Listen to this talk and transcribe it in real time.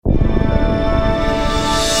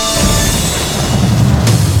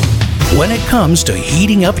When it comes to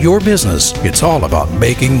heating up your business, it's all about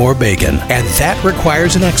making more bacon, and that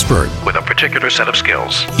requires an expert with a particular set of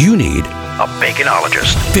skills. You need a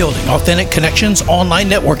baconologist. Building authentic connections, online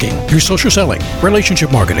networking, your social selling,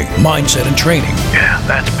 relationship marketing, mindset and training. Yeah,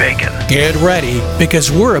 that's bacon. Get ready,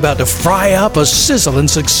 because we're about to fry up a sizzling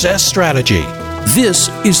success strategy. This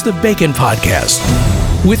is the Bacon Podcast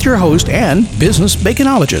with your host and business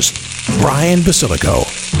baconologist, Brian Basilico.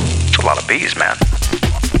 It's a lot of bees, man.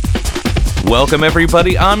 Welcome,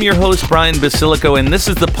 everybody. I'm your host, Brian Basilico, and this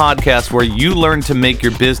is the podcast where you learn to make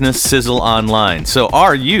your business sizzle online. So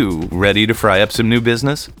are you ready to fry up some new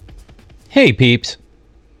business? Hey, peeps.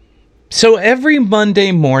 So every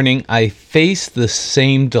Monday morning, I face the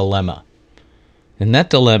same dilemma. And that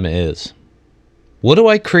dilemma is, what do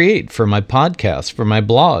I create for my podcast, for my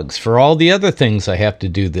blogs, for all the other things I have to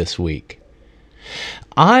do this week?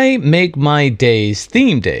 I make my days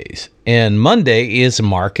theme days, and Monday is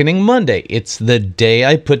Marketing Monday. It's the day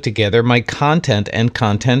I put together my content and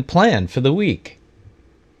content plan for the week.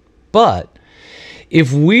 But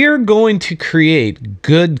if we're going to create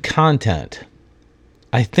good content,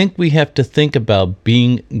 I think we have to think about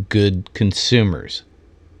being good consumers.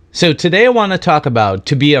 So today I want to talk about,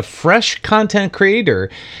 to be a fresh content creator,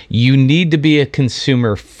 you need to be a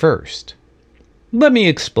consumer first. Let me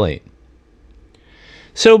explain.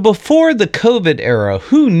 So before the COVID era,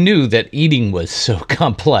 who knew that eating was so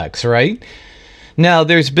complex, right? Now,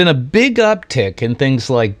 there's been a big uptick in things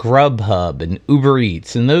like Grubhub and Uber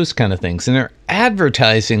Eats and those kind of things, and they're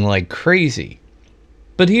advertising like crazy.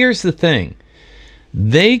 But here's the thing.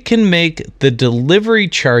 They can make the delivery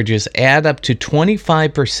charges add up to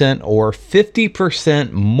 25% or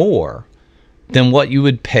 50% more than what you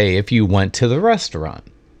would pay if you went to the restaurant.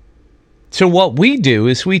 So what we do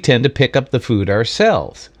is we tend to pick up the food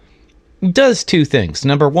ourselves. It does two things.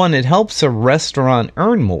 Number one, it helps a restaurant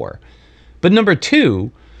earn more. But number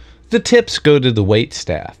two, the tips go to the wait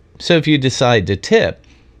staff. So if you decide to tip,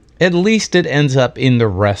 at least it ends up in the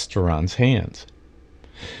restaurant's hands.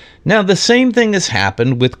 Now, the same thing has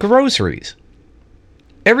happened with groceries.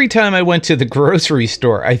 Every time I went to the grocery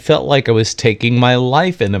store, I felt like I was taking my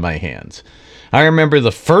life into my hands. I remember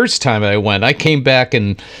the first time I went, I came back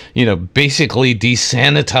and, basically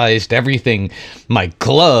desanitized everything, my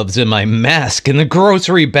gloves and my mask and the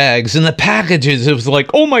grocery bags and the packages. It was like,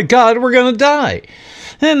 oh my God, we're going to die.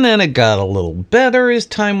 And then it got a little better as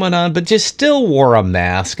time went on, but just still wore a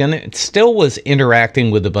mask and it still was interacting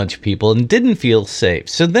with a bunch of people and didn't feel safe.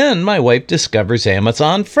 So then my wife discovers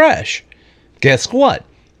Amazon Fresh. Guess what?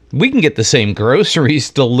 We can get the same groceries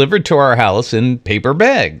delivered to our house in paper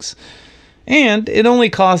bags. And it only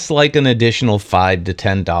costs like an additional $5 to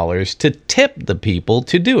 $10 to tip the people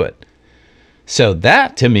to do it. So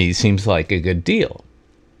that to me seems like a good deal.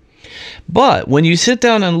 But when you sit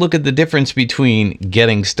down and look at the difference between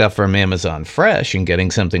getting stuff from Amazon Fresh and getting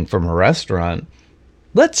something from a restaurant,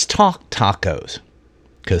 let's talk tacos.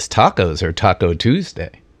 Because tacos are Taco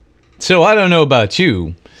Tuesday. So I don't know about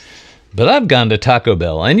you, but I've gone to Taco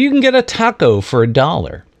Bell and you can get a taco for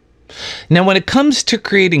 $1. Now, when it comes to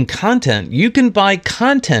creating content, you can buy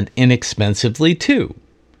content inexpensively too.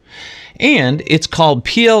 And it's called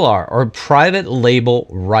PLR, or private label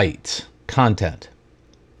rights content.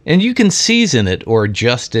 And you can season it or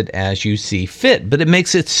adjust it as you see fit, but it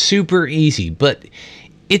makes it super easy. But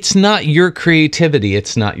it's not your creativity,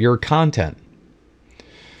 it's not your content.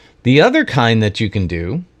 The other kind that you can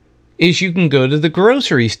do is you can go to the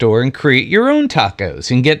grocery store and create your own tacos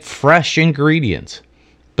and get fresh ingredients.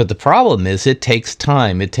 But the problem is it takes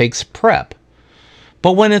time, it takes prep.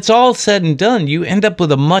 But when it's all said and done, you end up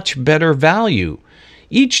with a much better value.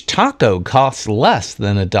 Each taco costs less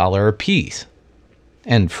than $1 a piece.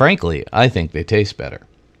 And frankly, I think they taste better.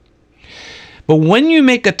 But when you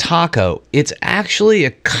make a taco, it's actually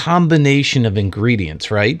a combination of ingredients,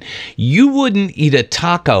 right? You wouldn't eat a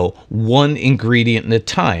taco one ingredient at a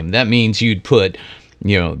time. That means you'd put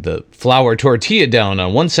the flour tortilla down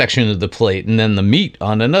on one section of the plate, and then the meat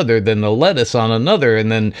on another, then the lettuce on another,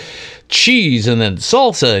 and then cheese, and then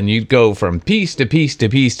salsa, and you'd go from piece to piece to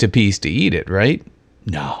piece to piece to eat it, right?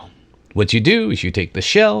 No. What you do is you take the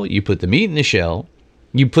shell, you put the meat in the shell,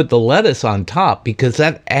 you put the lettuce on top because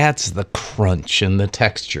that adds the crunch and the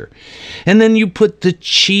texture. And then you put the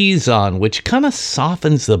cheese on, which kind of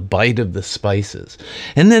softens the bite of the spices.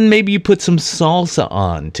 And then maybe you put some salsa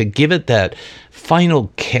on to give it that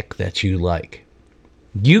final kick that you like.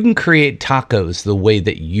 You can create tacos the way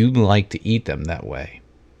that you like to eat them that way.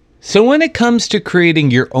 So when it comes to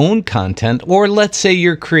creating your own content, or let's say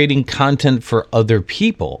you're creating content for other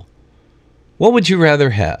people, what would you rather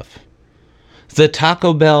have? The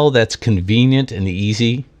Taco Bell that's convenient and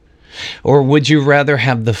easy? Or would you rather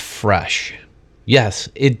have the fresh? Yes,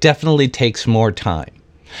 it definitely takes more time.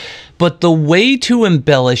 But the way to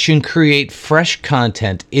embellish and create fresh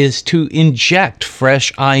content is to inject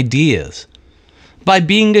fresh ideas by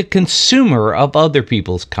being a consumer of other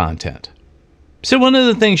people's content. So one of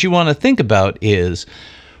the things you want to think about is,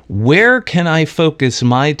 where can I focus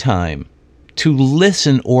my time to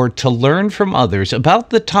listen or to learn from others about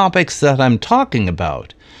the topics that I'm talking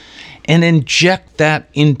about and inject that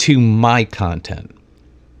into my content?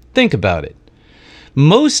 Think about it.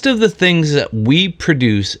 Most of the things that we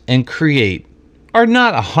produce and create are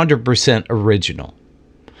not 100% original.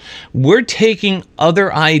 We're taking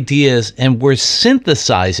other ideas and we're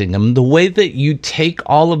synthesizing them the way that you take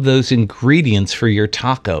all of those ingredients for your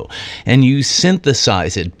taco and you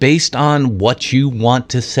synthesize it based on what you want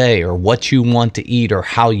to say or what you want to eat or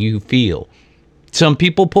how you feel. Some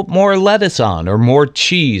people put more lettuce on or more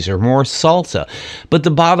cheese or more salsa. But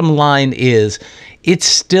the bottom line is, it's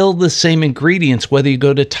still the same ingredients whether you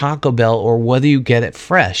go to Taco Bell or whether you get it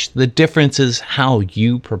fresh. The difference is how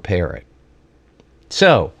you prepare it.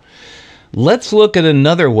 So, let's look at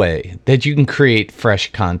another way that you can create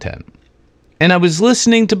fresh content. And I was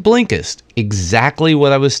listening to Blinkist, exactly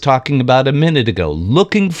what I was talking about a minute ago,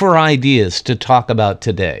 looking for ideas to talk about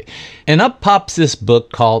today. And up pops this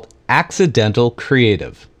book called Accidental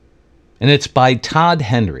Creative. And it's by Todd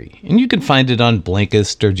Henry. And you can find it on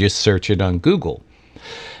Blinkist or just search it on Google.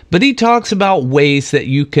 But he talks about ways that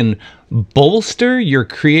you can bolster your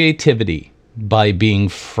creativity by being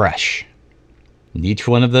fresh. And each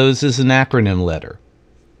one of those is an acronym letter.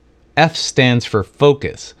 F stands for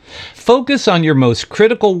focus. Focus on your most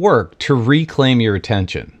critical work to reclaim your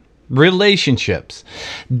attention. Relationships.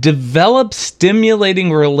 Develop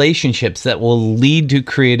stimulating relationships that will lead to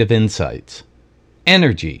creative insights.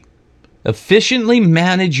 Energy. Efficiently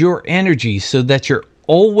manage your energy so that you're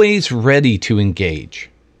always ready to engage.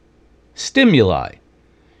 Stimuli.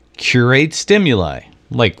 Curate stimuli,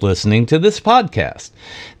 like listening to this podcast,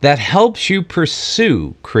 that helps you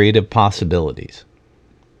pursue creative possibilities.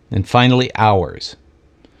 And finally, hours.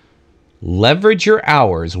 Leverage your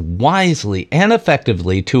hours wisely and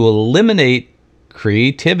effectively to eliminate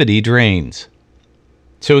creativity drains.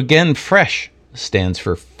 So again, FRESH stands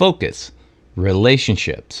for focus,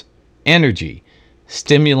 relationships, energy,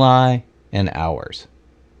 stimuli, and hours.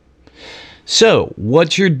 So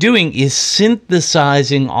what you're doing is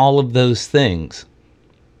synthesizing all of those things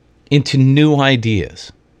into new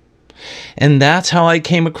ideas. And that's how I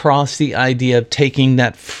came across the idea of taking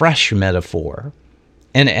that fresh metaphor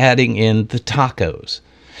and adding in the tacos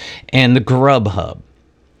and the Grubhub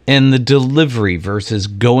and the delivery versus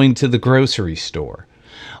going to the grocery store.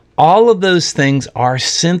 All of those things are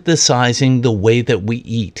synthesizing the way that we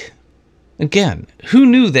eat. Again, who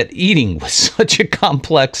knew that eating was such a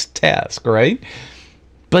complex task, right?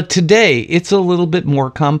 But today, it's a little bit more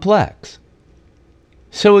complex.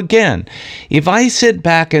 So again, if I sit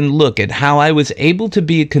back and look at how I was able to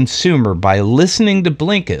be a consumer by listening to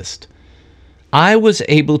Blinkist, I was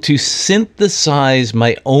able to synthesize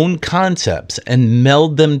my own concepts and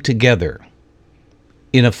meld them together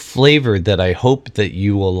in a flavor that I hope that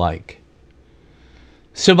you will like.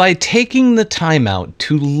 So by taking the time out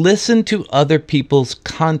to listen to other people's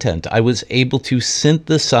content, I was able to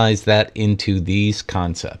synthesize that into these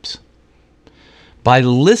concepts. By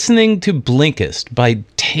listening to Blinkist, by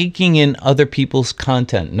taking in other people's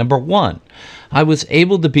content, number one, I was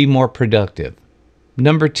able to be more productive.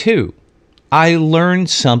 Number two, I learned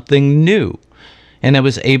something new, and I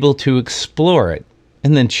was able to explore it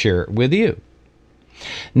and then share it with you.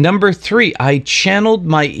 Number three, I channeled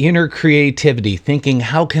my inner creativity, thinking,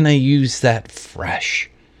 how can I use that fresh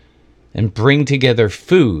and bring together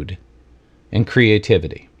food and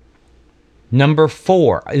creativity? Number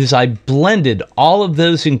four is I blended all of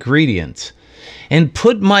those ingredients and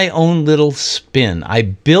put my own little spin. I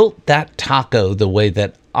built that taco the way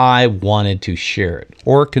that I wanted to share it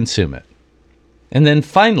or consume it. And then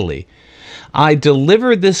finally, I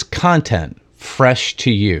deliver this content fresh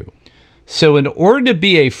to you. So in order to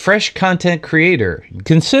be a fresh content creator,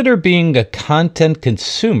 consider being a content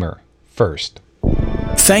consumer first.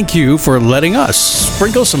 Thank you for letting us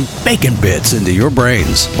sprinkle some bacon bits into your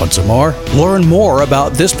brains. Want some more? Learn more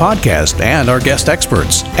about this podcast and our guest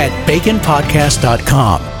experts at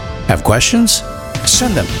baconpodcast.com. Have questions?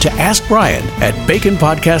 Send them to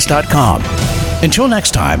askbrian@baconpodcast.com. Until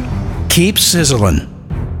next time, keep sizzling.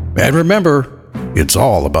 And remember, it's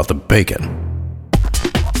all about the bacon.